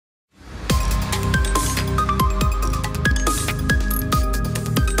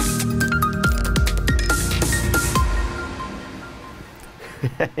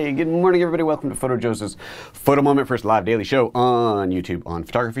Hey, good morning, everybody. Welcome to PhotoJoseph's Photo Moment, first live daily show on YouTube on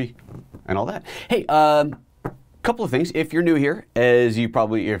photography and all that. Hey, couple of things. If you're new here, as you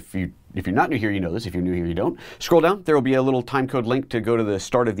probably, if you're not new here, you know this. If you're new here, you don't. Scroll down. There will be a little time code link to go to the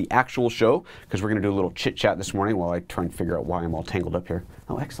start of the actual show, because we're going to do a little chit chat this morning while I try and figure out why I'm all tangled up here.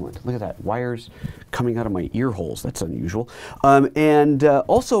 Oh, excellent. Look at that. Wires coming out of my ear holes. That's unusual.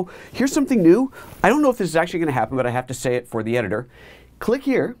 Also, here's something new. I don't know if this is actually going to happen, but I have to say it for the editor. Click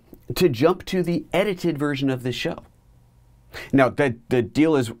here to jump to the edited version of this show. Now, the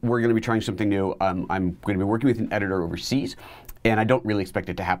deal is we're going to be trying something new. I'm going to be working with an editor overseas, and I don't really expect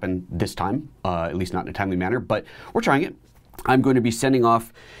it to happen this time, at least not in a timely manner, but we're trying it. I'm going to be sending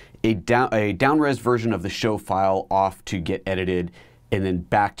off a down-res version of the show file off to get edited, and then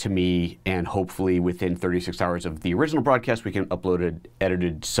back to me, and hopefully within 36 hours of the original broadcast, we can upload an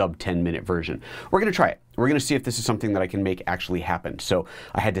edited sub 10-minute version. We're going to try it. We're going to see if this is something that I can make actually happen. So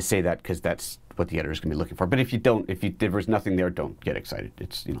I had to say that because that's what the editor is going to be looking for. But if you don't, if there was nothing there, don't get excited.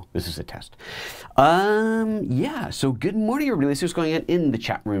 It's, you know, this is a test. Yeah, so good morning, everybody. Let's see what's going on in the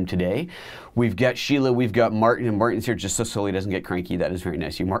chat room today. We've got Sheila, we've got Martin, and Martin's here just so Sully doesn't get cranky. That is very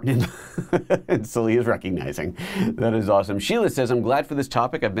nice. You, Martin, and Sully is recognizing. That is awesome. Sheila says, I'm glad for this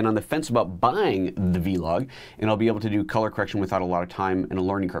topic. I've been on the fence about buying the V-Log, and I'll be able to do color correction without a lot of time and a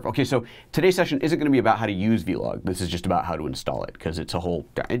learning curve. Okay, so today's session isn't going to be about how to use V-Log. This is just about how to install it, because it's a whole,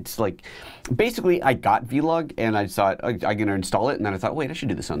 it's like, basically I got V-Log and I thought I'm going to install it, and then I thought, wait, I should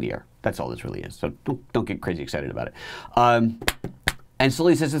do this on the air. That's all this really is. So don't get crazy excited about it. And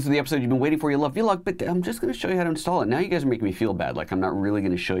Sully says, this is the episode you've been waiting for. You love V-Log, but I'm just going to show you how to install it. Now you guys are making me feel bad, like I'm not really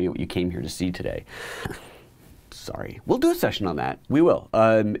going to show you what you came here to see today. Sorry. We'll do a session on that. We will.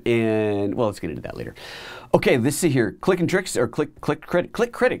 And well, let's get into that later. Okay, this here, Click and Tricks, or Click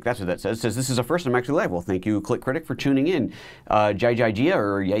Critic, that's what that says. It says, this is a first, I'm actually live. Well, thank you, Click Critic, for tuning in. Jai Gia,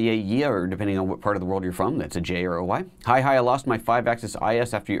 or yeah, or depending on what part of the world you're from, that's a J or a Y. Hi, I lost my 5-axis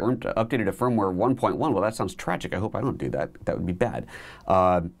IS after you updated to firmware 1.1. Well, that sounds tragic. I hope I don't do that. That would be bad.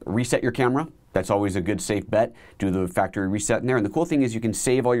 Reset your camera. That's always a good, safe bet. Do the factory reset in there. And the cool thing is you can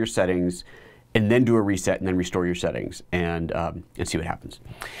save all your settings and then do a reset and then restore your settings and see what happens.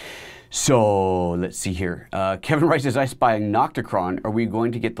 So let's see here. Kevin Wright says, I spy a Nocticron. Are we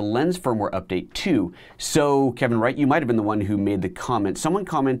going to get the lens firmware update too? So Kevin Wright, you might have been the one who made the comment. Someone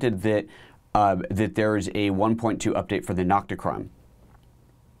commented that, that there's a 1.2 update for the Nocticron.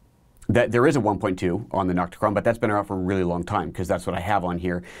 That there is a 1.2 on the Nocticron, but that's been out for a really long time, because that's what I have on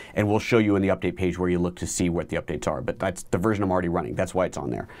here, and we'll show you in the update page where you look to see what the updates are. But that's the version I'm already running. That's why it's on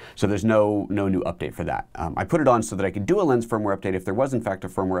there. So there's no new update for that. I put it on so that I could do a lens firmware update if there was in fact a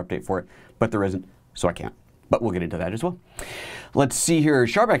firmware update for it, but there isn't, so I can't. But we'll get into that as well. Let's see here.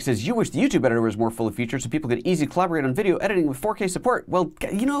 Sharback says, you wish the YouTube editor was more fully featured so people could easily collaborate on video editing with 4K support. Well,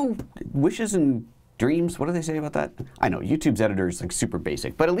 you know, wishes and dreams, what do they say about that? I know, YouTube's editor is like super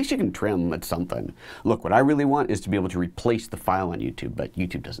basic, but at least you can trim at something. Look, what I really want is to be able to replace the file on YouTube, but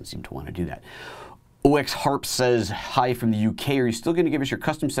YouTube doesn't seem to want to do that. OX Harp says, hi from the UK. Are you still going to give us your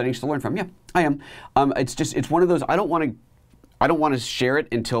custom settings to learn from? Yeah, I am. It's one of those, I don't want to share it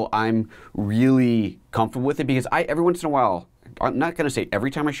until I'm really comfortable with it, because every once in a while, I'm not going to say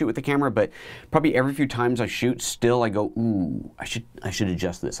every time I shoot with the camera, but probably every few times I shoot, still I go, ooh, I should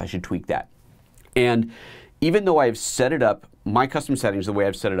adjust this, I should tweak that. And even though I've set it up, my custom settings, the way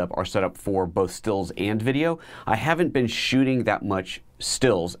I've set it up, are set up for both stills and video, I haven't been shooting that much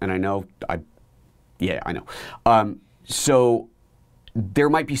stills, and I know, yeah, I know. So there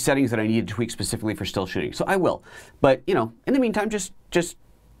might be settings that I need to tweak specifically for still shooting, so I will. But, you know, in the meantime, just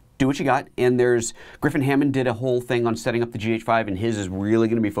do what you got. And there's, Griffin Hammond did a whole thing on setting up the GH5, and his is really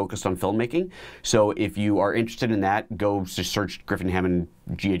going to be focused on filmmaking. So if you are interested in that, go just search Griffin Hammond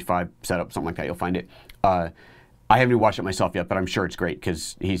GH5 setup, something like that, you'll find it. I haven't even watched it myself yet, but I'm sure it's great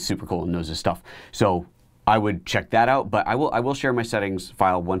because he's super cool and knows his stuff. So I would check that out, but I will share my settings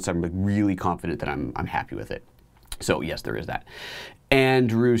file once I'm really confident that I'm happy with it. So yes, there is that.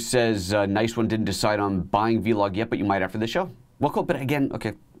 Andrew says, nice one, didn't decide on buying V-Log yet, but you might after the show. Well, cool, but again,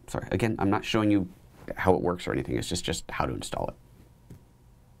 okay. Sorry, again, I'm not showing you how it works or anything. It's just how to install it.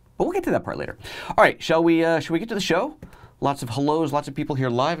 But we'll get to that part later. All right, shall we get to the show? Lots of hellos, lots of people here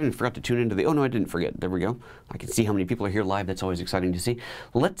live, and forgot to tune into the, oh no, I didn't forget. There we go. I can see how many people are here live. That's always exciting to see.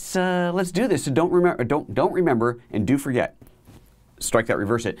 Let's do this. So don't remember and do forget. Strike that,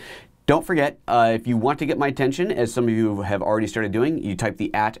 reverse it. Don't forget, if you want to get my attention, as some of you have already started doing, you type the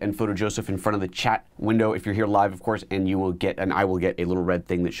 @ and PhotoJoseph in front of the chat window if you're here live, of course, and you will get, and I will get a little red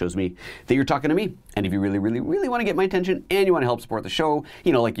thing that shows me that you're talking to me. And if you really, really, really want to get my attention and you want to help support the show,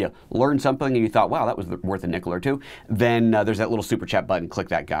 you know, like you learned something and you thought, wow, that was worth a nickel or two, then there's that little super chat button. Click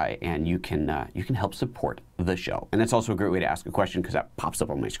that guy, and you can help support the show. And that's also a great way to ask a question because that pops up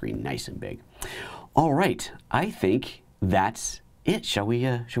on my screen nice and big. All right, I think that's it. Shall we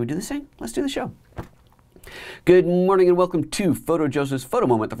do this thing? Let's do the show. Good morning and welcome to PhotoJoseph's Photo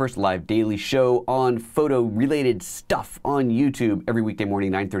Moment, the first live daily show on photo-related stuff on YouTube every weekday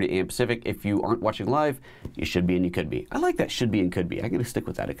morning, 9:30 a.m. Pacific. If you aren't watching live, you should be and you could be. I like that should be and could be. I'm going to stick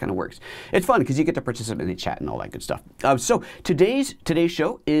with that. It kind of works. It's fun because you get to participate in the chat and all that good stuff. So today's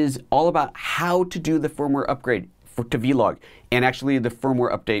show is all about how to do the firmware upgrade to V-Log, and actually the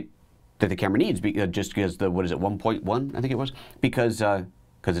firmware update that the camera needs, just because the, what is it, 1.1, I think it was, because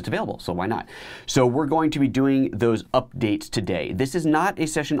it's available, so why not? So we're going to be doing those updates today. This is not a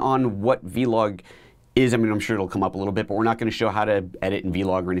session on what V-Log is. I mean, I'm sure it'll come up a little bit, but we're not going to show how to edit in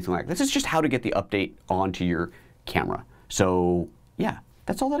V-Log or anything like that. This is just how to get the update onto your camera. So yeah,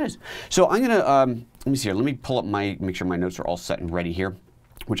 that's all that is. So I'm going to, let me see here. Let me pull up make sure my notes are all set and ready here,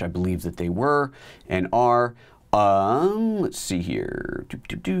 which I believe that they were and are. Let's see here.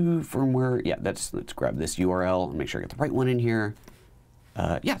 Firmware. Yeah, let's grab this URL and make sure I get the right one in here.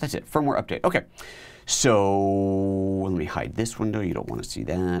 Yeah, that's it. Firmware update. Okay. So let me hide this window. You don't want to see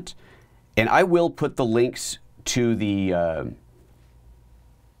that. And I will put the links to the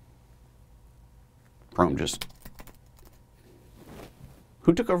Chrome just.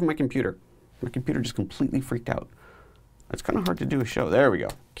 Who took over my computer? My computer just completely freaked out. It's kind of hard to do a show. There we go.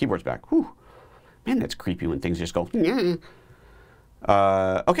 Keyboard's back. Whew. Man, that's creepy when things just go.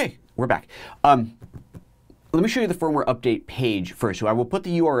 Okay, we're back. Let me show you the firmware update page first. So I will put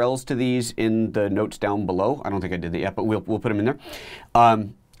the URLs to these in the notes down below. I don't think I did that yet, but we'll put them in there. So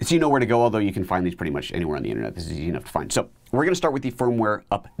you know where to go, although you can find these pretty much anywhere on the internet. This is easy enough to find. So we're going to start with the firmware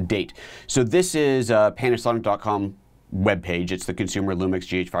update. So this is Panasonic.com webpage. It's the consumer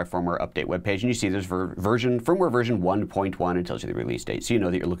LUMIX GH5 firmware update webpage, and you see there's firmware version 1.1 and tells you the release date, so you know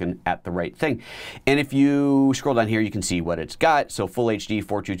that you're looking at the right thing. And if you scroll down here, you can see what it's got. So full HD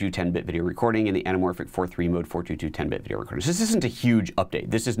 422 10-bit video recording in the anamorphic 4.3 mode 422 10-bit video recording. So this isn't a huge update.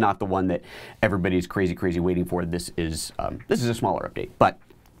 This is not the one that everybody's crazy waiting for. This is a smaller update, but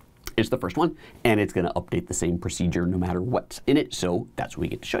it's the first one, and it's going to update the same procedure no matter what's in it. So that's what we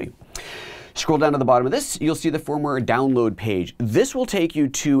get to show you. Scroll down to the bottom of this, you'll see the firmware download page. This will take you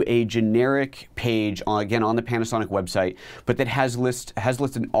to a generic page, again, on the Panasonic website, but that has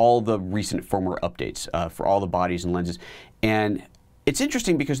listed all the recent firmware updates for all the bodies and lenses. And it's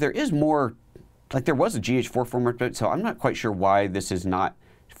interesting because there is more, like there was a GH4 firmware update, so I'm not quite sure why this is not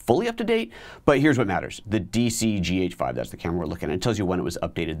fully up to date, but here's what matters. The DC GH5, that's the camera we're looking at. It tells you when it was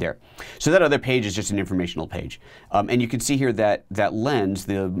updated there. So that other page is just an informational page. And you can see here that that lens,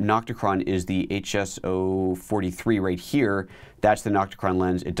 the Nocticron, is the HSO43 right here. That's the Nocticron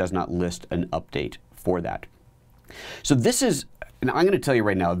lens. It does not list an update for that. So this is, and I'm going to tell you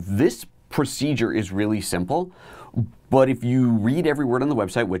right now, this procedure is really simple, but if you read every word on the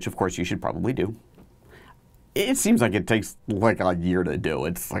website, which of course you should probably do, it seems like it takes like a year to do.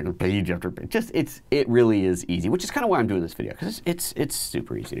 It's like a page after page. It really is easy, which is kind of why I'm doing this video, because it's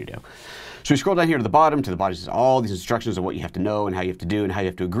super easy to do. So we scroll down here to the bottom. To the bottom, it says all these instructions of what you have to know and how you have to do and how you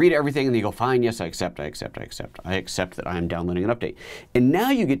have to agree to everything. And then you go, fine, yes, I accept, I accept, I accept. I accept that I am downloading an update. And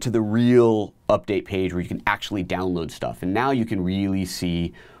now you get to the real update page where you can actually download stuff. And now you can really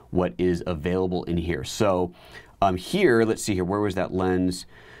see what is available in here. So here, let's see here. Where was that lens?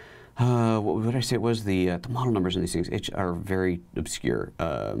 What did I say it was? The model numbers in these things are very obscure.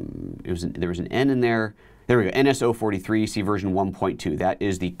 There was an N in there. There we go. NSO43, see version 1.2. That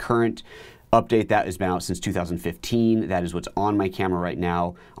is the current update. That has been out since 2015. That is what's on my camera right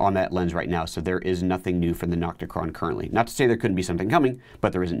now, on that lens right now. So there is nothing new from the Nocticron currently. Not to say there couldn't be something coming,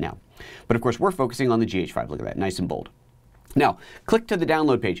 but there isn't now. But of course, we're focusing on the GH5. Look at that, nice and bold. Now, click to the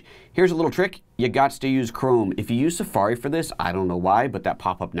download page. Here's a little trick. You got to use Chrome. If you use Safari for this, I don't know why, but that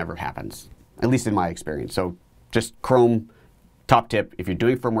pop-up never happens, at least in my experience. So just Chrome, top tip, if you're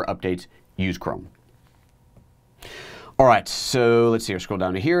doing firmware updates, use Chrome. All right, so let's see here, scroll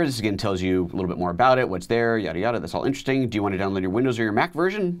down to here. This again tells you a little bit more about it, what's there, yada, yada. That's all interesting. Do you want to download your Windows or your Mac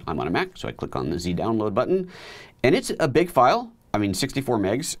version? I'm on a Mac, so I click on the Z download button. And it's a big file. I mean, 64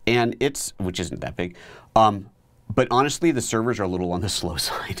 megs, and which isn't that big. But honestly, the servers are a little on the slow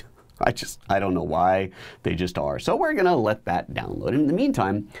side. I don't know why, they just are. So we're gonna let that download. In the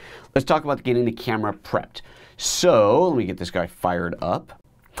meantime, let's talk about getting the camera prepped. So let me get this guy fired up.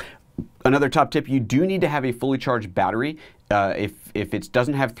 Another top tip, you do need to have a fully charged battery. If it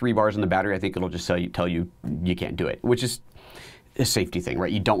doesn't have 3 bars in the battery, I think it'll just tell you you can't do it, which is a safety thing,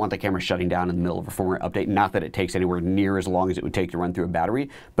 right? You don't want the camera shutting down in the middle of a firmware update. Not that it takes anywhere near as long as it would take to run through a battery,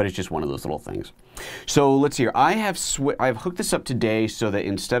 but it's just one of those little things. So let's see here. I've hooked this up today so that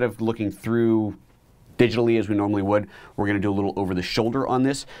instead of looking through digitally as we normally would, we're going to do a little over the shoulder on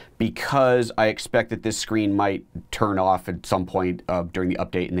this because I expect that this screen might turn off at some point during the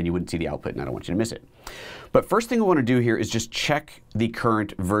update and then you wouldn't see the output, and I don't want you to miss it. But first thing I want to do here is just check the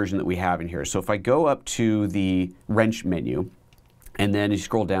current version that we have in here. So if I go up to the wrench menu, and then you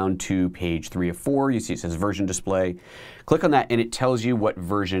scroll down to page 3 of 4, you see it says version display. Click on that and it tells you what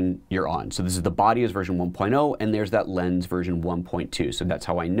version you're on. So this is the body is version 1.0 and there's that lens version 1.2. So that's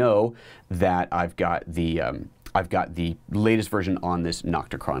how I know that I've got the latest version on this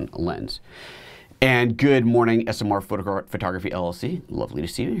Nocticron lens. And good morning, SMR Photography LLC. Lovely to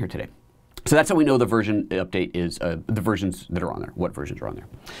see you here today. So that's how we know the version update is, the versions that are on there, what versions are on there.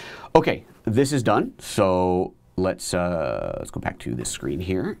 Okay, this is done. So let's go back to this screen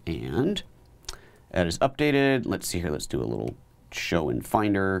here, and that is updated. Let's see here. Let's do a little show in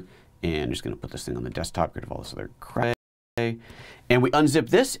Finder, and I'm just going to put this thing on the desktop, get rid of all this other crap. And we unzip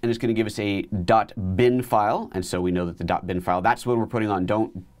this, and it's going to give us a .bin file, and so we know that the .bin file, that's what we're putting on.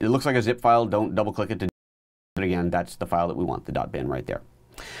 It looks like a zip file. Don't double-click it to do it again. That's the file that we want, the .bin right there.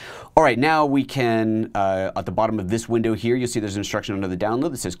 All right, now we can, at the bottom of this window here, you'll see there's an instruction under the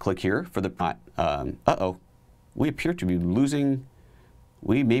download that says click here for the, uh-oh. We appear to be losing,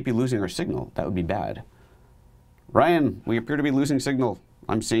 we may be losing our signal. That would be bad. Ryan, we appear to be losing signal.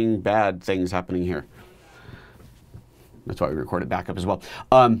 I'm seeing bad things happening here. That's why we recorded backup as well.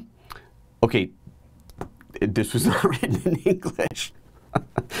 Okay, this was not written in English.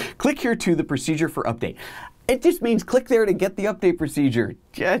 Click here to the procedure for update. It just means click there to get the update procedure.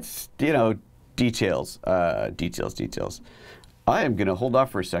 Just, you know, details, details. I am going to hold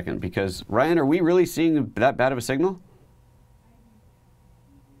off for a second because, Ryan, are we really seeing that bad of a signal?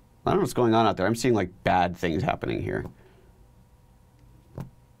 I don't know what's going on out there. I'm seeing like bad things happening here.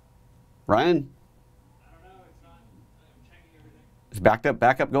 Ryan? I don't know. It's not. I'm checking everything. Is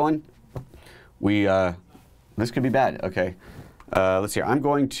backup going? This could be bad. Okay. Let's see. I'm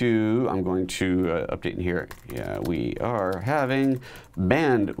going to update in here. Yeah, we are having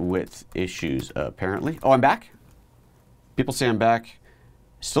bandwidth issues apparently. Oh, I'm back? People say I'm back.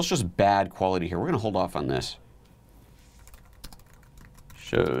 Still shows bad quality here. We're going to hold off on this.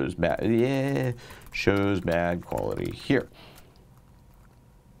 Shows bad. Yeah, shows bad quality here.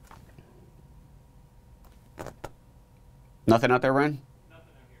 Nothing out there, Ryan?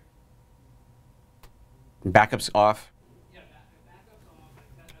 Nothing out here. Backup's off. Yeah, backup's off.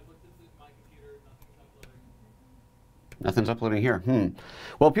 I looked at my computer. Nothing's Nothing's uploading. uploading here.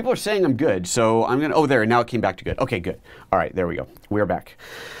 Well, people are saying I'm good, so I'm gonna. Oh, there. Now it came back to good. Okay, good. All right, there we go. We are back.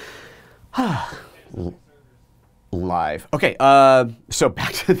 Live. Okay. So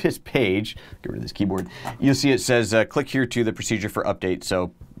back to this page. Get rid of this keyboard. You'll see it says click here to the procedure for update.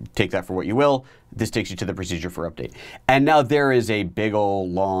 So take that for what you will. This takes you to the procedure for update. And now there is a big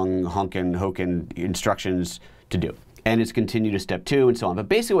old long honkin' instructions to do. And it's continue to step 2 and so on. But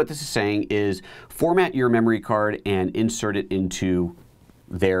basically what this is saying is format your memory card and insert it into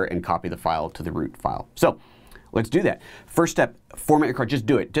there and copy the file to the root file. So let's do that. First step, format your card. Just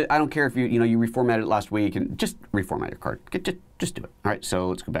do it. I don't care if you reformatted it last week, and just reformat your card. Just do it. All right, so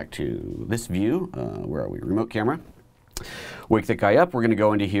let's go back to this view. Where are we? Remote camera. Wake that guy up. We're going to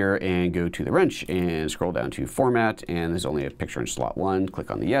go into here and go to the wrench and scroll down to format, and there's only a picture in slot 1.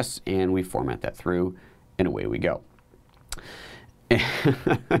 Click on the yes, and we format that through, and away we go.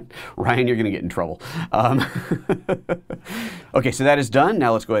 Ryan, you're going to get in trouble. Okay, so that is done.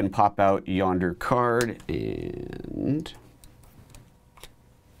 Now let's go ahead and pop out yonder card. And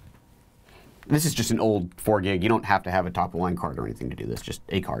this is just an old 4 gig. You don't have to have a top-of-line card or anything to do this, just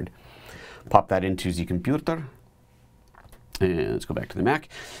a card. Pop that into the computer. And let's go back to the Mac.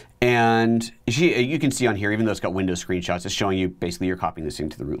 And you can see on here, even though it's got Windows screenshots, it's showing you basically you're copying this thing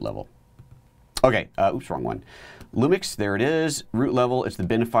to the root level. Okay, oops, wrong one. Lumix, there it is. Root level, it's the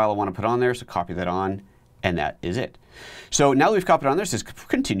bin file I want to put on there, so copy that on, and that is it. So now that we've copied on there, it says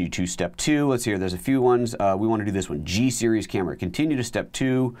continue to step 2. Let's see here, there's a few ones. We want to do this one, G series camera. Continue to step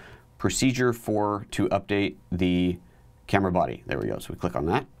 2, procedure to update the camera body. There we go, so we click on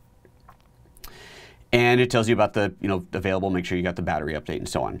that. And it tells you about the, available, make sure you got the battery update and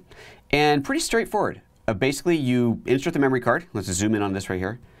so on. And pretty straightforward. Basically, you insert the memory card. Let's zoom in on this right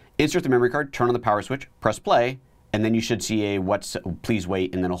here. Insert the memory card, turn on the power switch, press play, and then you should see a please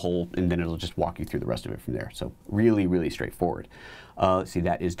wait, and then a whole, and then it'll just walk you through the rest of it from there. So really, really straightforward. Let's see,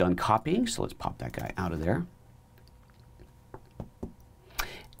 that is done copying, so let's pop that guy out of there.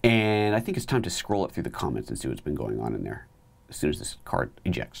 And I think it's time to scroll up through the comments and see what's been going on in there. As soon as this card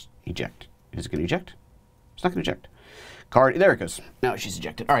ejects, eject. Is it going to eject? It's not going to eject. Card, there it goes. Now she's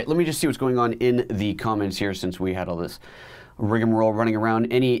ejected. All right, let me just see what's going on in the comments here since we had all this rigmarole running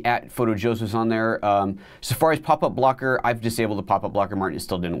around. Any at PhotoJoseph's on there. Safari's pop-up blocker, I've disabled the pop-up blocker, Martin, it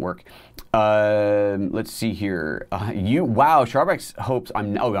still didn't work. Let's see here. Wow, Sharbex hopes,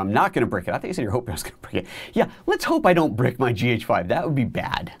 I'm not going to brick it. I think you said you're hoping I was going to brick it. Yeah, let's hope I don't brick my GH5. That would be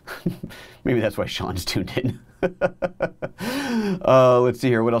bad. Maybe that's why Sean's tuned in. Let's see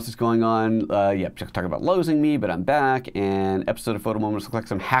here. What else is going on? Yeah, talking about losing me, but I'm back. And episode of Photo Moments looks like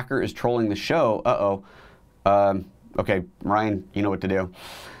some hacker is trolling the show. Uh-oh. Okay, Ryan, you know what to do.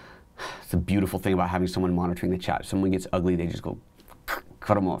 It's a beautiful thing about having someone monitoring the chat. If someone gets ugly, they just go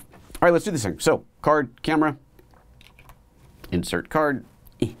cut them off. All right, let's do this thing. So, card, camera, insert card.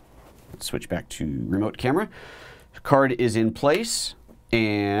 Let's switch back to remote camera. Card is in place,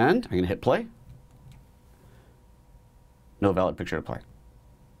 and I'm going to hit play. No valid picture to play.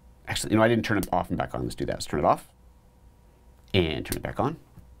 Actually, I didn't turn it off and back on. Let's do that. Let's turn it off and turn it back on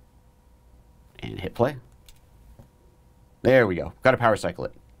and hit play. There we go. Got to power cycle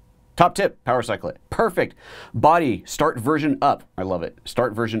it. Top tip, power cycle it. Perfect. Body, start version up. I love it.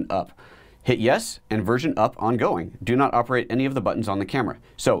 Start version up. Hit yes and version up ongoing. Do not operate any of the buttons on the camera.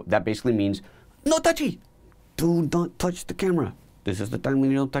 So that basically means no touchy. Do not touch the camera. This is the time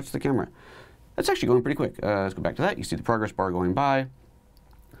when you don't touch the camera. That's actually going pretty quick. Let's go back to that. You see the progress bar going by.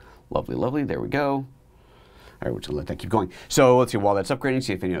 Lovely, lovely. There we go. All right, we're just going to let that keep going. So let's see, while that's upgrading,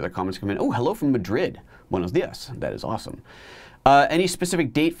 see if any other comments come in. Oh, hello from Madrid. Buenos dias. That is awesome. Any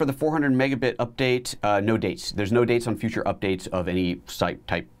specific date for the 400 megabit update? No dates. There's no dates on future updates of any site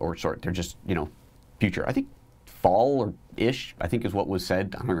type or sort. They're just, future. I think fall or ish, I think is what was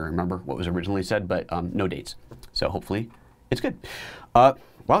said. I don't remember what was originally said, but no dates. So hopefully it's good.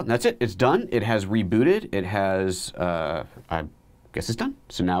 Well, that's it. It's done. It has rebooted. It has, I guess it's done.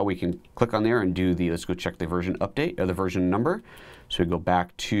 So now we can click on there and do the, let's go check the version update, or the version number. So we go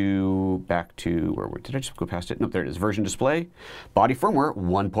back to, where did I just go past it? Nope, there it is. Version display, body firmware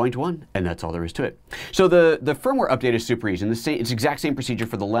 1.1, and that's all there is to it. So the firmware update is super easy. And it's the exact same procedure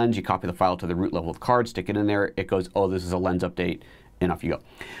for the lens. You copy the file to the root level of the card, stick it in there. It goes, oh, this is a lens update, and off you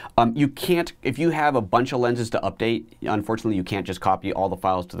go. You can't, if you have a bunch of lenses to update, unfortunately, you can't just copy all the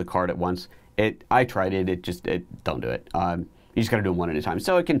files to the card at once. I tried it, don't do it. You just got to do them one at a time.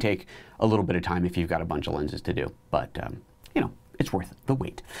 So it can take a little bit of time if you've got a bunch of lenses to do, but it's worth the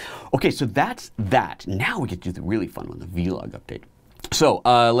wait. Okay, so that's that. Now we get to do the really fun one, the V-Log update. So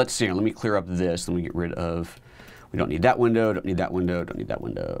let's see here. Let me clear up this. Let me get rid of, we don't need that window, don't need that window, don't need that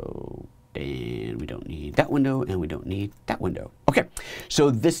window, and we don't need that window, and we don't need that window. Okay, so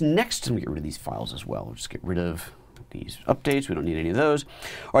this next, let me get rid of these files as well. We'll just get rid of these updates. We don't need any of those.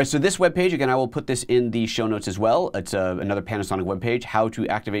 All right, so this web page, again, I will put this in the show notes as well. It's another Panasonic web page, how to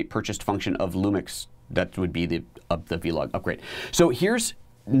activate purchased function of LUMIX. That would be the V-Log upgrade. So here's,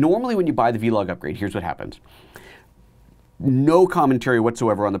 normally when you buy the V-Log upgrade, here's what happens. No commentary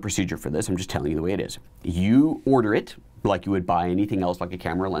whatsoever on the procedure for this. I'm just telling you the way it is. You order it like you would buy anything else, like a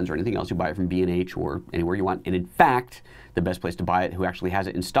camera, lens, or anything else. You buy it from B&H or anywhere you want. And in fact, the best place to buy it, who actually has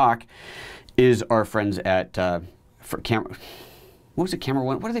it in stock, is our friends at what was it, Camera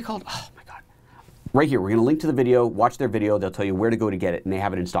One? What are they called? Oh my God. Right here, we're going to link to the video, watch their video, they'll tell you where to go to get it, and they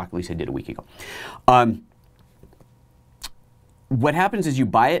have it in stock, at least they did a week ago. What happens is you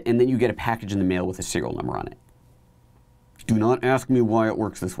buy it, and then you get a package in the mail with a serial number on it. Do not ask me why it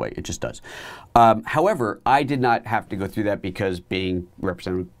works this way, it just does. However, I did not have to go through that because being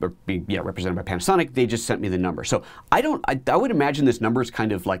represented by Panasonic, they just sent me the number. So I would imagine this number is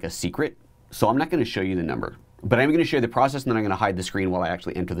kind of like a secret, so I'm not going to show you the number. But I'm going to show you the process, and then I'm going to hide the screen while I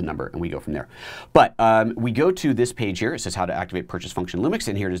actually enter the number, and we go from there. But we go to this page here. It says how to activate purchase function LUMIX,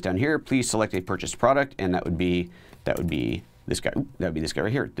 and here it is down here. Please select a purchased product, and that would be this guy. Ooh, that would be this guy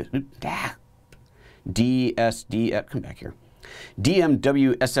right here. DSD. Come back here.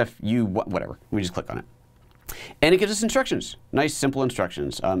 DMWSFU. Whatever. We just click on it. And it gives us instructions. Nice, simple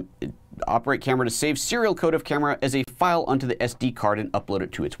instructions. Operate camera to save serial code of camera as a file onto the SD card and upload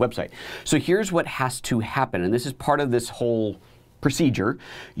it to its website. So here's what has to happen, and this is part of this whole procedure.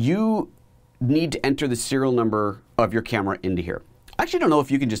 You need to enter the serial number of your camera into here. I actually don't know if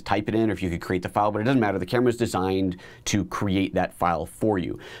you can just type it in or if you could create the file, but it doesn't matter. The camera is designed to create that file for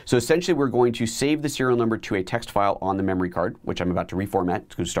you. So essentially, we're going to save the serial number to a text file on the memory card, which I'm about to reformat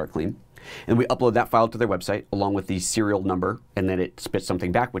to start clean. And we upload that file to their website along with the serial number, and then it spits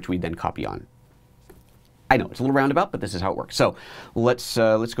something back, which we then copy on. I know, it's a little roundabout, but this is how it works. So let's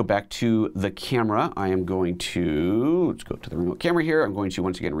go back to the camera. I am going to, let's go to the remote camera here. I'm going to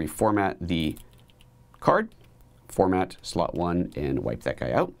once again reformat the card, format slot 1, and wipe that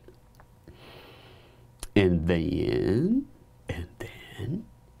guy out. And then,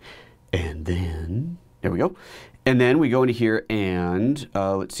 there we go. And then we go into here and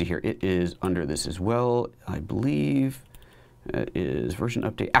let's see here. It is under this as well, I believe. That is version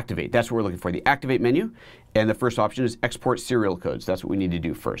update, activate. That's what we're looking for, the activate menu. And the first option is export serial codes. That's what we need to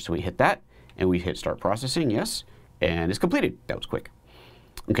do first. So we hit that and we hit start processing, yes. And it's completed. That was quick.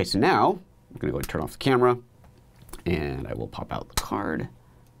 Okay, so now I'm gonna go and turn off the camera and I will pop out the card,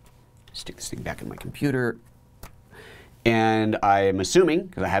 stick this thing back in my computer. And I'm assuming,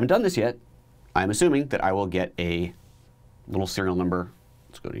 because I haven't done this yet, I'm assuming that I will get a little serial number.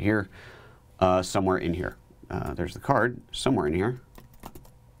 Let's go to here, somewhere in here. There's the card somewhere in here.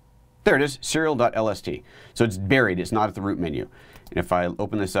 There it is, serial.lst. So it's buried, it's not at the root menu. And if I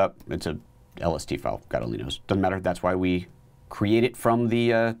open this up, it's a LST file, God only knows. Doesn't matter, that's why we create it from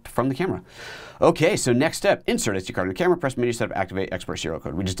the camera. Okay, so next step, insert SD card in the camera, press menu, set up, activate, export serial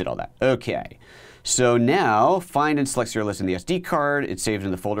code. We just did all that. Okay, so now find and select serial list in the SD card. It's saved in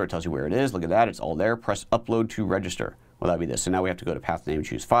the folder, it tells you where it is. Look at that, it's all there. Press upload to register. Well, that'd be this. So now we have to go to path name,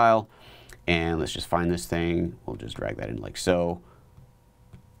 choose file. And let's just find this thing. We'll just drag that in like so.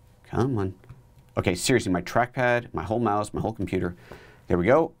 Come on. Okay, seriously, my trackpad, my whole mouse, my whole computer. There we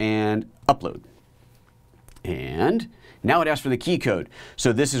go, and upload. And now it asks for the key code.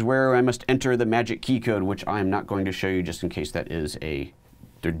 So this is where I must enter the magic key code, which I'm not going to show you just in case that is a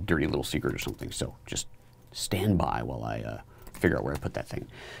dirty little secret or something. So just stand by while I figure out where I put that thing.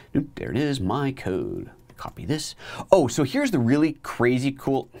 There it is, my code. Copy this. Oh, so here's the really crazy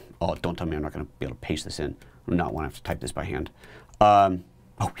cool, oh, don't tell me I'm not going to be able to paste this in. I do not want to have to type this by hand. Oh,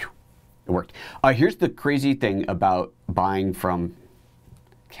 whew, it worked. Here's the crazy thing about buying from,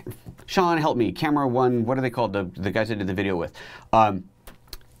 Sean, help me, Camera One, what are they called, the guys I did the video with?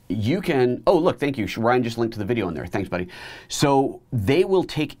 You can, oh, look, thank you. Ryan just linked to the video in there. Thanks, buddy. So they will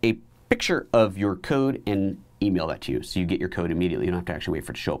take a picture of your code and email that to you. So you get your code immediately. You don't have to actually wait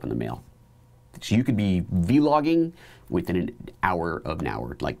for it to show up in the mail. So you could be vlogging within an hour of now,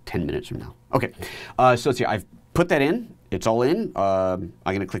 or like 10 minutes from now. Okay, so let's see, I've put that in, it's all in. I'm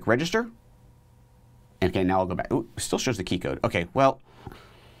gonna click register. Okay, now I'll go back. Ooh, it still shows the key code. Okay, well,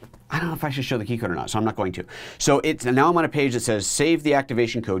 I don't know if I should show the key code or not, so I'm not going to. So now I'm on a page that says save the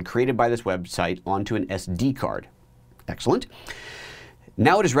activation code created by this website onto an SD card. Excellent.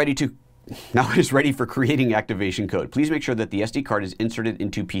 Now it is ready for creating activation code. Please make sure that the SD card is inserted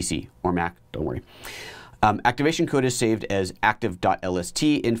into PC or Mac, don't worry. Activation code is saved as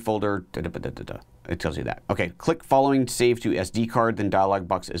active.lst in folder, it tells you that. Okay, click following save to SD card, then dialog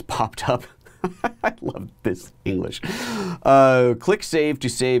box is popped up. I love this English. Click save to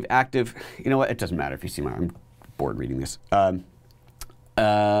save active, you know what, it doesn't matter if you see I'm bored reading this. There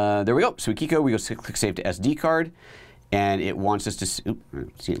we go, so key code, we go click save to SD card. And it wants us to see,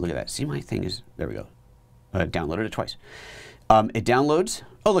 look at that. See, my thing is, there we go. Downloaded it twice. It downloads.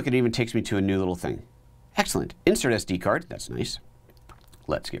 Oh, look, it even takes me to a new little thing. Excellent. Insert SD card. That's nice.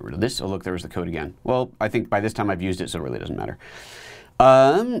 Let's get rid of this. Oh, look, there was the code again. Well, I think by this time I've used it, so it really doesn't matter.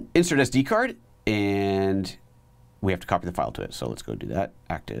 Insert SD card, and we have to copy the file to it. So let's go do that.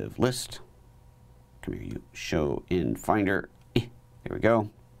 Active list. Come here, you show in Finder. There we go.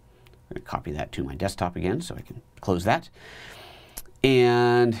 I'm going to copy that to my desktop again so I can close that.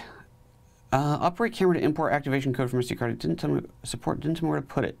 And operate camera to import activation code from SD card. It didn't tell me where to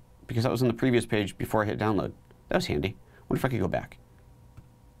put it because that was on the previous page before I hit download. That was handy. What if I could go back?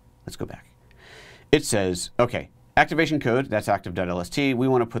 Let's go back. It says, okay, activation code, that's active.lst. We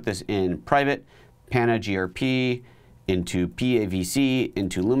want to put this in private, Pana GRP, into PAVC,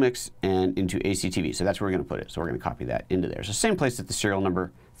 into Lumix, and into ACTV. So that's where we're going to put it. So we're going to copy that into there. So same place that the serial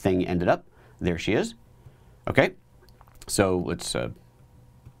number thing ended up. There she is. Okay, so let's go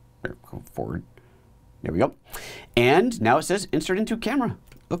forward. There we go. And now it says insert into camera.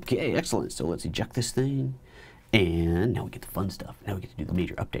 Okay, excellent. So let's eject this thing. And now we get the fun stuff. Now we get to do the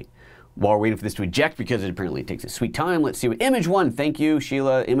major update. While we're waiting for this to eject, because it apparently takes a sweet time, let's see what Image One, thank you,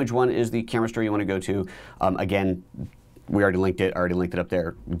 Sheila. Image One is the camera store you want to go to. Again, we already linked it. I already linked it up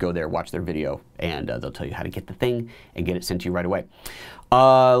there. Go there, watch their video, and they'll tell you how to get the thing and get it sent to you right away.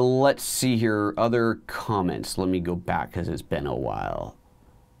 Let's see here. Other comments. Let me go back because it's been a while.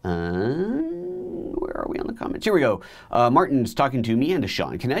 Where are we on the comments? Here we go. Martin's talking to me and to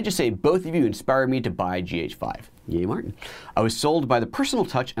Sean. Can I just say both of you inspired me to buy GH5. Yay, Martin. I was sold by the personal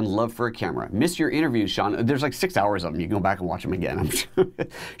touch and love for a camera. Miss your interviews, Sean. There's like 6 hours of them. You can go back and watch them again.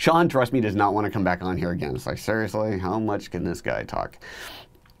 Sean, trust me, does not want to come back on here again. It's like, seriously, how much can this guy talk?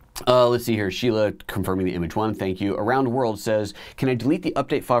 Let's see here. Sheila confirming the image one. Thank you. Around World says, can I delete the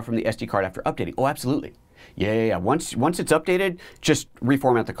update file from the SD card after updating? Oh, absolutely. Yeah. Once it's updated, just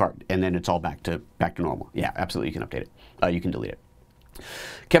reformat the card, and then it's all back to normal. Yeah, absolutely. You can update it. You can delete it.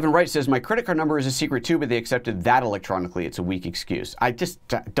 Kevin Wright says, my credit card number is a secret too, but they accepted that electronically. It's a weak excuse. We're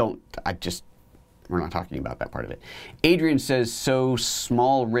not talking about that part of it. Adrian says, so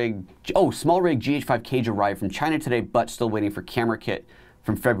small rig GH5 cage arrived from China today, but still waiting for camera kit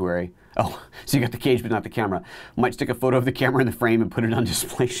from February. Oh, so you got the cage, but not the camera. Might stick a photo of the camera in the frame and put it on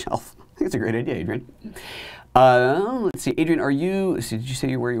display shelf. I think it's a great idea, Adrian. Let's see, Adrian, did you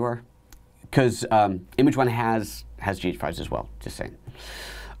say where you are? Because Image One has GH5s as well, just saying.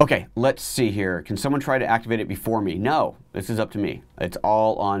 Okay, let's see here. Can someone try to activate it before me? No, this is up to me. It's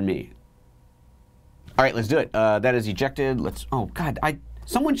all on me. All right, let's do it. That is ejected. Oh God,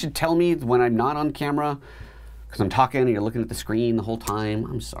 someone should tell me when I'm not on camera, because I'm talking and you're looking at the screen the whole time.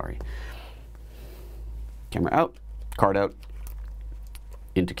 I'm sorry. Camera out, card out,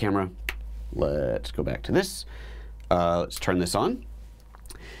 into camera. Let's go back to this. Let's turn this on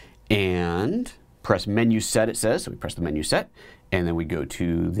and press menu set, it says. So we press the menu set, and then we go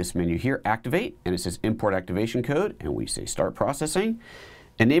to this menu here, activate, and it says import activation code, and we say start processing.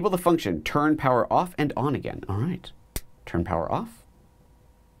 Enable the function, turn power off and on again. All right, turn power off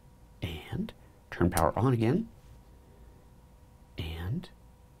and turn power on again. And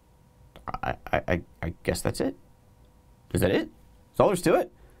I guess that's it. Is that it? That's all there's to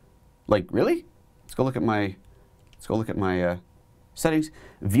it? Like, really? Let's go look at my settings.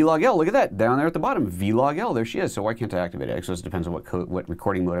 V-Log L, look at that, down there at the bottom. V-Log L, there she is. So why can't I activate it? Actually, it depends on what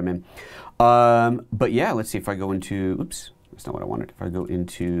recording mode I'm in. But yeah, let's see if I go into, oops, that's not what I wanted. If I go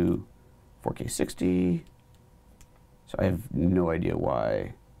into 4K 60, so I have no idea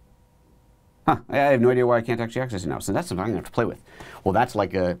why. I have no idea why I can't actually access it now. So that's something I'm gonna have to play with. Well, that's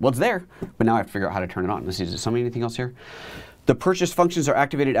like well, it's there, but now I have to figure out how to turn it on. Let's see, does it tell me anything else here? The purchase functions are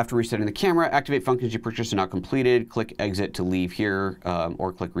activated after resetting the camera. Activate functions you purchased are not completed. Click exit to leave here,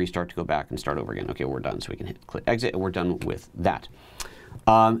 or click restart to go back and start over again. Okay, we're done. So we can click exit, and we're done with that.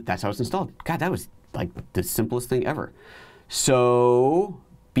 That's how it's installed. God, that was like the simplest thing ever. So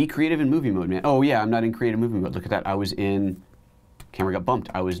be creative in movie mode, man. Oh yeah, I'm not in creative movie mode. Look at that. I was in, camera got bumped.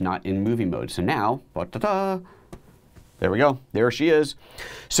 I was not in movie mode. So now, there we go. There she is.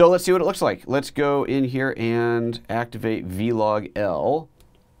 So let's see what it looks like. Let's go in here and activate V-Log L.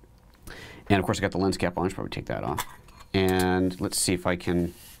 And of course I got the lens cap on. I should probably take that off. And let's see if I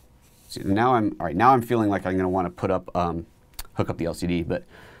can, see, now I'm feeling like I'm gonna want to put up, hook up the LCD, but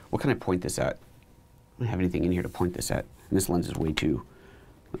what can I point this at? I don't have anything in here to point this at. And this lens is way too,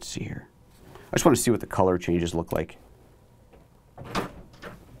 let's see here. I just want to see what the color changes look like.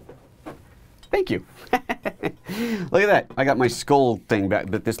 Thank you. Look at that. I got my skull thing back,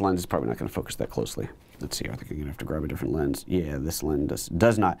 but this lens is probably not going to focus that closely. Let's see. I think I'm going to have to grab a different lens. Yeah, this lens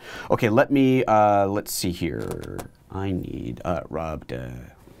does not. Okay, let's see here. I need Rob to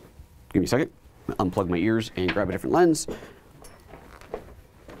give me a second. Unplug my ears and grab a different lens.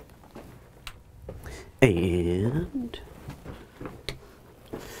 And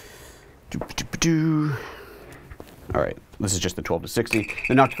all right, this is just the 12 to 60.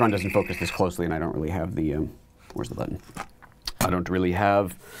 The Nocticron doesn't focus this closely, and I don't really have the, where's the button? I don't really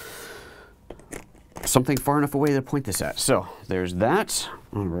have something far enough away to point this at. So there's that.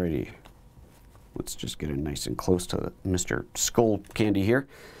 Alrighty, let's just get it nice and close to Mr. Skull Candy here.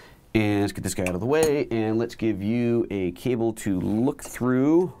 And let's get this guy out of the way, and let's give you a cable to look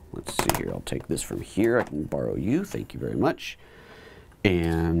through. Let's see here, I'll take this from here. I can borrow you, thank you very much.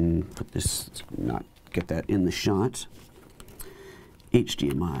 And put this, let's not get that in the shot.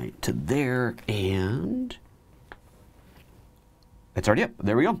 HDMI to there, and it's already up.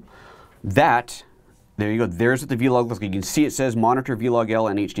 There we go. There you go. There's what the V-Log looks like. You can see it says monitor V-Log L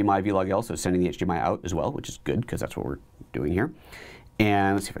and HDMI V-Log L, so sending the HDMI out as well, which is good because that's what we're doing here.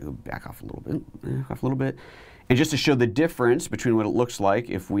 And let's see if I can go back off a little bit. And just to show the difference between what it looks like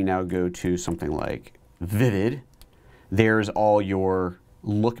if we now go to something like Vivid, there's all your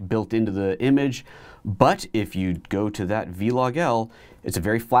look built into the image. But if you go to that V-Log L, it's a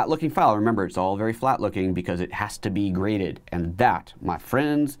very flat looking file. Remember, it's all very flat looking because it has to be graded. And that, my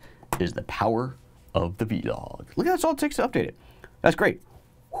friends, is the power of the V-Log. Look at that's all it takes to update it. That's great.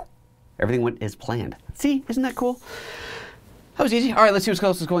 Everything went as planned. See, isn't that cool? That was easy. All right, let's see what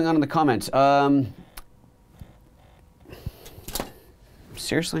else is going on in the comments.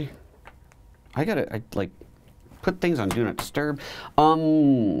 seriously? I like put things on Do Not Disturb.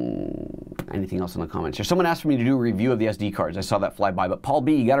 Anything else in the comments here? Someone asked for me to do a review of the SD cards. I saw that fly by, but Paul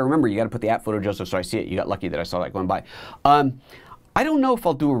B, you got to remember, you got to put the @PhotoJoseph so I see it. You got lucky that I saw that going by. I don't know if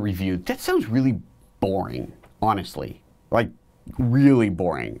I'll do a review. That sounds really boring, honestly. Like, really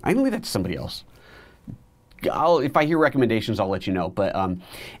boring. I can leave that to somebody else. If I hear recommendations, I'll let you know. But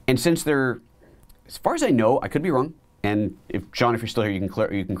and since they're, as far as I know, I could be wrong. And if Sean, if you're still here,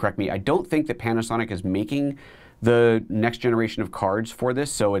 you can correct me. I don't think that Panasonic is making the next generation of cards for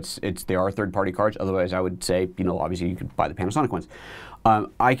this, so they are third-party cards. Otherwise, I would say, you know, obviously you could buy the Panasonic ones.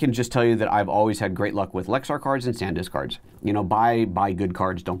 I can just tell you that I've always had great luck with Lexar cards and SanDisk cards. You know, buy good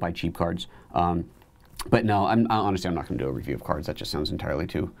cards, don't buy cheap cards. But no, honestly, I'm not going to do a review of cards. That just sounds entirely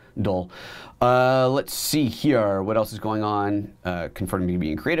too dull. Let's see here. What else is going on? Confirming me to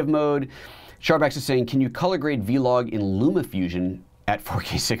be in creative mode. Sharbax is saying, can you color grade V-Log in LumaFusion at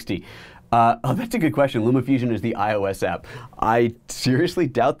 4K 60? Oh, that's a good question. LumaFusion is the iOS app. I seriously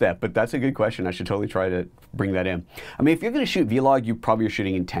doubt that, but that's a good question. I should totally try to bring that in. I mean, if you're going to shoot V-Log, you probably are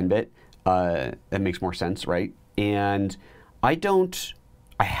shooting in 10-bit. That makes more sense, right? And I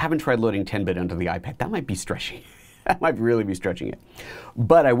haven't tried loading 10-bit onto the iPad. That might be stretching. That might really be stretching it.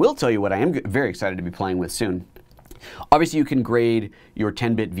 But I will tell you what I am very excited to be playing with soon. Obviously, you can grade your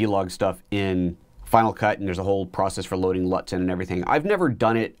 10-bit V-Log stuff in Final Cut, and there's a whole process for loading LUTs in and everything. I've never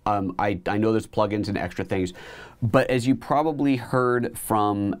done it. I know there's plugins and extra things, but as you probably heard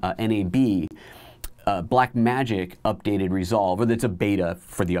from NAB, Blackmagic updated Resolve, or that's a beta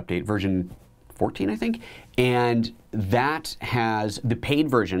for the update, version 14, I think, and that has, the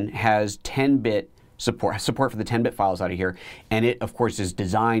paid version has 10-bit support for the 10-bit files out of here, and it, of course, is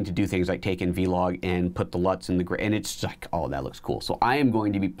designed to do things like take in V-Log and put the LUTs in the grid, and it's like, oh, that looks cool. So I am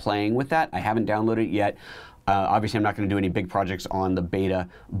going to be playing with that. I haven't downloaded it yet. Obviously, I'm not going to do any big projects on the beta,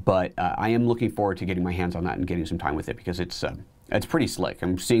 but I am looking forward to getting my hands on that and getting some time with it because it's pretty slick.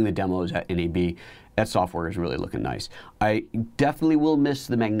 I'm seeing the demos at NAB. That software is really looking nice. I definitely will miss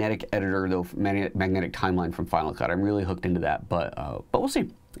the magnetic editor, though, magnetic timeline from Final Cut. I'm really hooked into that, but we'll see.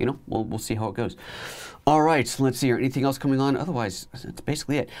 You know, we'll see how it goes. All right, let's see. Anything else coming on? Otherwise, that's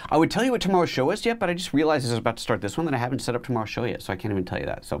basically it. I would tell you what tomorrow's show is yet, but I just realized as I was about to start this one that I haven't set up tomorrow's show yet, so I can't even tell you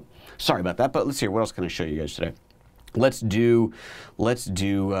that. So sorry about that, but let's see. What else can I show you guys today? Let's do.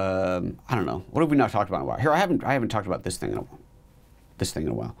 I don't know. What have we not talked about in a while? Here, I haven't talked about this thing in a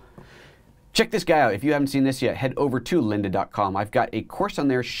while. Check this guy out. If you haven't seen this yet, head over to lynda.com. I've got a course on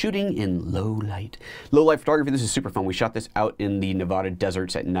there, shooting in low light. Low light photography, this is super fun. We shot this out in the Nevada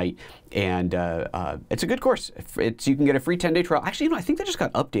deserts at night, and it's a good course. You can get a free 10-day trial. Actually, you know, I think that just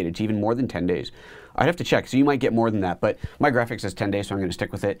got updated to even more than 10 days. I'd have to check, so you might get more than that, but my graphics says 10 days, so I'm going to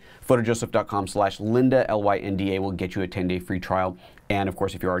stick with it. PhotoJoseph.com/Lynda, Lynda, will get you a 10-day free trial. And of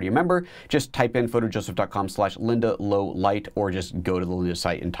course, if you're already a member, just type in PhotoJoseph.com/Lynda low light, or just go to the Lynda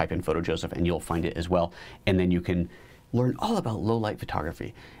site and type in PhotoJoseph, and you'll find it as well. And then you can learn all about low light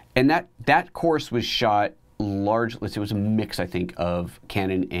photography. And that course was shot largely. It was a mix, I think, of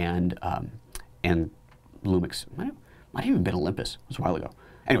Canon and LUMIX. Might have even been Olympus. It was a while ago.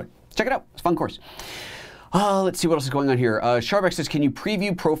 Anyway, check it out. It's a fun course. Let's see what else is going on here. Sharbeck says, can you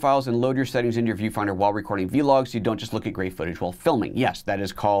preview profiles and load your settings into your viewfinder while recording vlogs so you don't just look at great footage while filming? Yes, that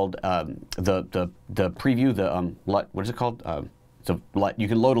is called the preview, the LUT, what is it called? So LUT, you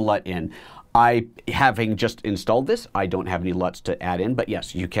can load a LUT in. Having just installed this, I don't have any LUTs to add in, but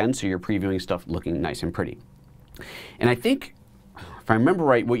yes, you can, so you're previewing stuff looking nice and pretty. And I think, if I remember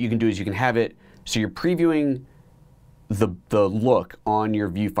right, what you can do is you can have it, so you're previewing the look on your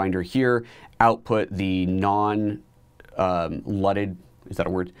viewfinder here, output the non-LUTted, is that a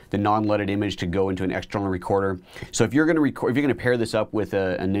word? The non-LUTted image to go into an external recorder. So if you're going to record, if you're going to pair this up with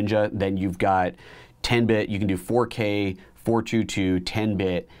a Ninja, then you've got 10-bit. You can do 4K, 422,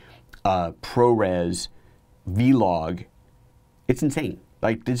 10-bit ProRes V-Log. It's insane.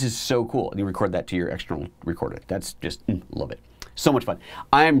 Like, this is so cool. And you record that to your external recorder. That's just love it. So much fun.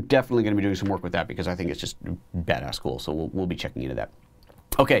 I'm definitely going to be doing some work with that because I think it's just badass cool. So we'll be checking into that.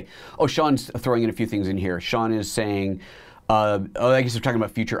 Okay. Oh, Sean's throwing in a few things in here. Sean is saying, I guess we're talking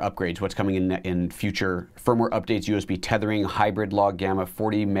about future upgrades. What's coming in future firmware updates, USB tethering, hybrid log gamma,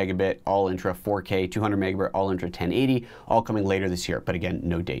 40 megabit all intra 4K, 200 megabit all intra 1080, all coming later this year. But again,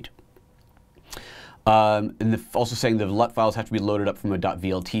 no date. And also saying the LUT files have to be loaded up from a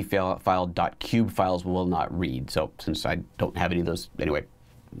 .vlt file, .cube files will not read. So since I don't have any of those, anyway,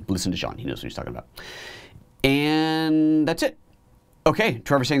 listen to Sean. He knows what he's talking about. And that's it. Okay,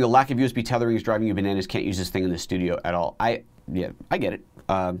 Trevor saying the lack of USB tethering is driving you bananas. Can't use this thing in the studio at all. Yeah, I get it.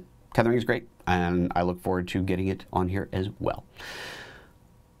 Tethering is great, and I look forward to getting it on here as well.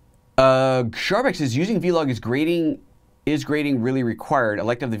 Sharbex is using V-Log is grading really required. I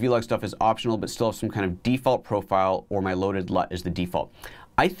like to have the V-Log stuff as optional, but still have some kind of default profile, or my loaded LUT is the default.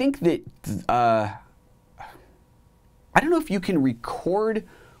 I think that, I don't know if you can record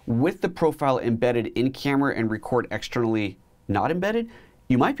with the profile embedded in camera and record externally not embedded.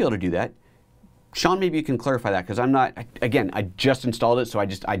 You might be able to do that. Sean, maybe you can clarify that, because I'm not, again, I just installed it, so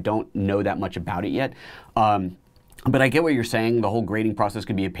I don't know that much about it yet. But I get what you're saying. The whole grading process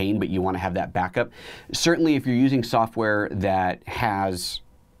can be a pain, but you want to have that backup. Certainly, if you're using software that has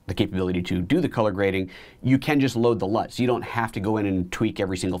the capability to do the color grading, you can just load the LUT. So you don't have to go in and tweak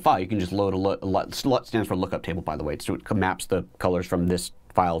every single file. You can just load a LUT. LUT stands for lookup table, by the way. So it maps the colors from this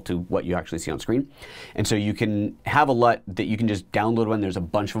file to what you actually see on screen. And so you can have a LUT that you can just download one. There's a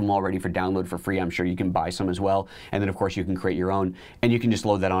bunch of them already for download for free. I'm sure you can buy some as well. And then, of course, you can create your own. And you can just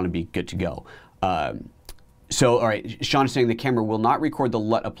load that on and be good to go. So, all right, Sean is saying the camera will not record the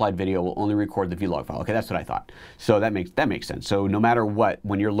LUT applied video, will only record the V-Log file. Okay, that's what I thought. So that makes sense. So no matter what,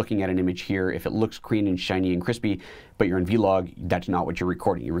 when you're looking at an image here, if it looks clean and shiny and crispy, but you're in V-Log, that's not what you're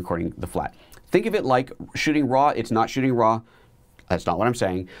recording. You're recording the flat. Think of it like shooting RAW. It's not shooting RAW. That's not what I'm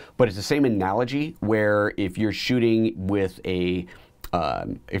saying. But it's the same analogy where if you're shooting with a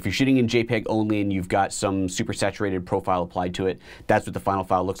if you're shooting in JPEG only and you've got some super saturated profile applied to it, that's what the final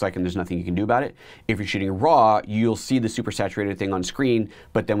file looks like, and there's nothing you can do about it. If you're shooting RAW, you'll see the super saturated thing on screen,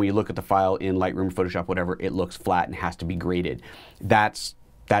 but then when you look at the file in Lightroom, Photoshop, whatever, it looks flat and has to be graded. That's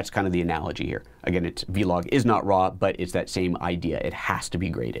kind of the analogy here. Again, it's V-Log is not RAW, but it's that same idea. It has to be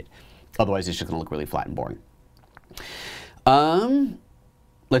graded. Otherwise, it's just going to look really flat and boring.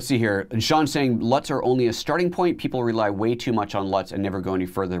 Let's see here. And Sean's saying LUTs are only a starting point. People rely way too much on LUTs and never go any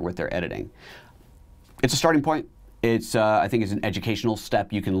further with their editing. It's a starting point. It's I think it's an educational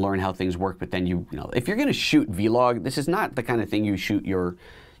step. You can learn how things work, but then you know, if you're going to shoot V-Log, this is not the kind of thing you don't shoot your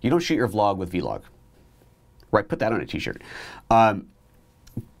vlog with V-Log. Right? Put that on a t-shirt.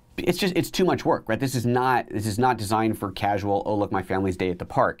 It's too much work, right? This is not designed for casual, oh look, my family's day at the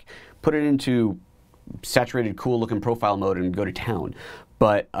park. Put it into saturated, cool looking profile mode and go to town.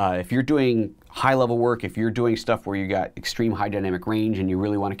 But if you're doing high level work, if you're doing stuff where you got extreme high dynamic range and you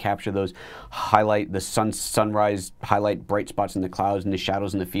really want to capture those, highlight the sunrise, highlight bright spots in the clouds and the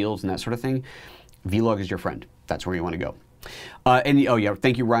shadows in the fields and that sort of thing, V-Log is your friend. That's where you want to go. Oh yeah,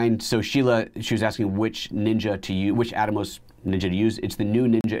 thank you, Ryan. So Sheila, she was asking which Ninja to use, which Atomos Ninja to use. It's the new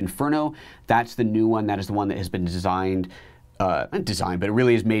Ninja Inferno. That's the new one. That is the one that has been designed. Not designed, but it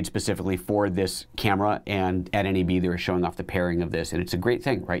really is made specifically for this camera, and at NAB they were showing off the pairing of this, and it's a great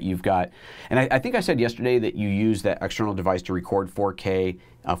thing, right? You've got, and I think I said yesterday that you use that external device to record 4K,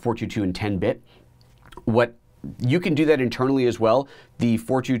 422 and 10-bit. What you can do that internally as well. The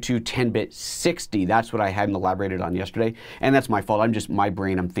 422 10-bit 60, that's what I hadn't elaborated on yesterday, and that's my fault. My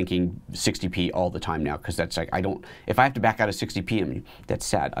brain, I'm thinking 60p all the time now, because that's like, if I have to back out of 60p, I mean, that's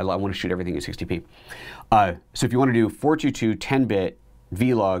sad. I want to shoot everything at 60p. So if you want to do 422 10-bit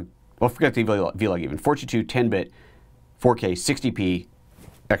V-Log, well, forget the V-Log even, 422 10-bit 4K 60p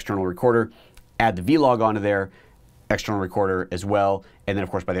external recorder, add the V-Log onto there, external recorder as well, and then of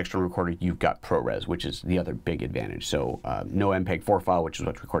course by the external recorder you've got ProRes, which is the other big advantage. So no MPEG-4 file, which is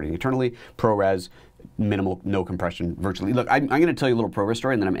what's recording internally, ProRes, minimal, no compression, virtually. Look, I'm going to tell you a little ProRes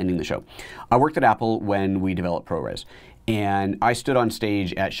story and then I'm ending the show. I worked at Apple when we developed ProRes, and I stood on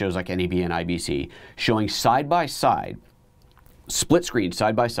stage at shows like NAB and IBC showing side by side, split screen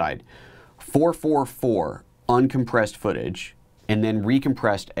side by side, 444 uncompressed footage, and then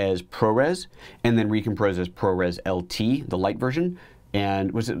recompressed as ProRes, and then recompressed as ProRes LT, the light version.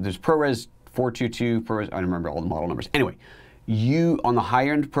 And there's ProRes 422, ProRes, I don't remember all the model numbers. Anyway, on the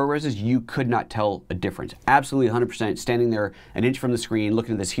higher end ProReses, you could not tell a difference. Absolutely 100%, standing there an inch from the screen,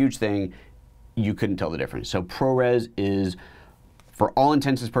 looking at this huge thing, you couldn't tell the difference. So ProRes is, for all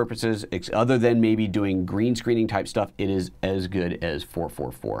intents and purposes, other than maybe doing green screening type stuff, it is as good as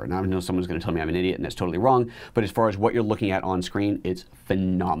 444. And I know someone's going to tell me I'm an idiot and that's totally wrong, but as far as what you're looking at on screen, it's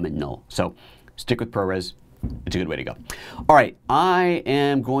phenomenal. So stick with ProRes. It's a good way to go. All right, I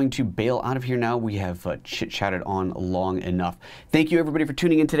am going to bail out of here now. We have chit-chatted on long enough. Thank you everybody for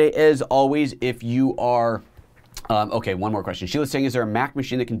tuning in today. As always, if you are okay, one more question. Sheila's saying, is there a Mac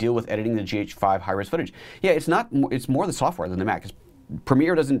machine that can deal with editing the GH5 high-res footage? Yeah, it's more the software than the Mac.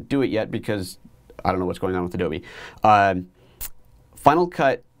 Premiere doesn't do it yet because I don't know what's going on with Adobe. Final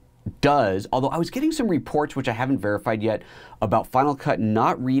Cut does, although I was getting some reports, which I haven't verified yet, about Final Cut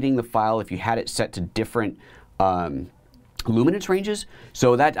not reading the file if you had it set to different luminance ranges.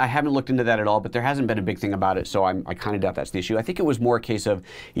 So that, I haven't looked into that at all, but there hasn't been a big thing about it, so I kind of doubt that's the issue. I think it was more a case of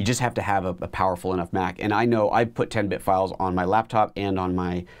you just have to have a powerful enough Mac. And I know I've put 10-bit files on my laptop and on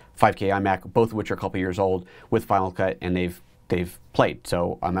my 5K iMac, both of which are a couple years old, with Final Cut, and they've played.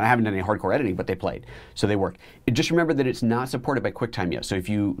 So I haven't done any hardcore editing, but they played. So they work. Just remember that it's not supported by QuickTime yet. So if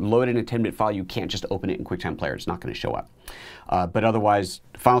you load in a 10-bit file, you can't just open it in QuickTime Player. It's not going to show up. But otherwise,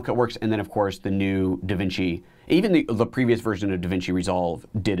 Final Cut works. And then, of course, the new DaVinci, even the previous version of DaVinci Resolve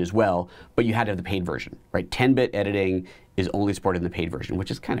did as well, but you had to have the paid version, right? 10-bit editing is only supported in the paid version, which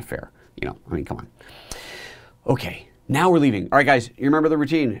is kind of fair. You know, I mean, come on. Okay, now we're leaving. All right, guys, you remember the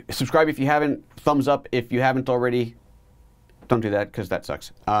routine. Subscribe if you haven't. Thumbs up if you haven't already. Don't do that because that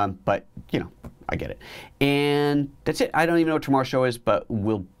sucks. But, you know, I get it. And that's it. I don't even know what tomorrow's show is, but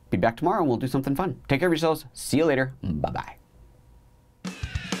we'll be back tomorrow and we'll do something fun. Take care of yourselves. See you later. Bye-bye.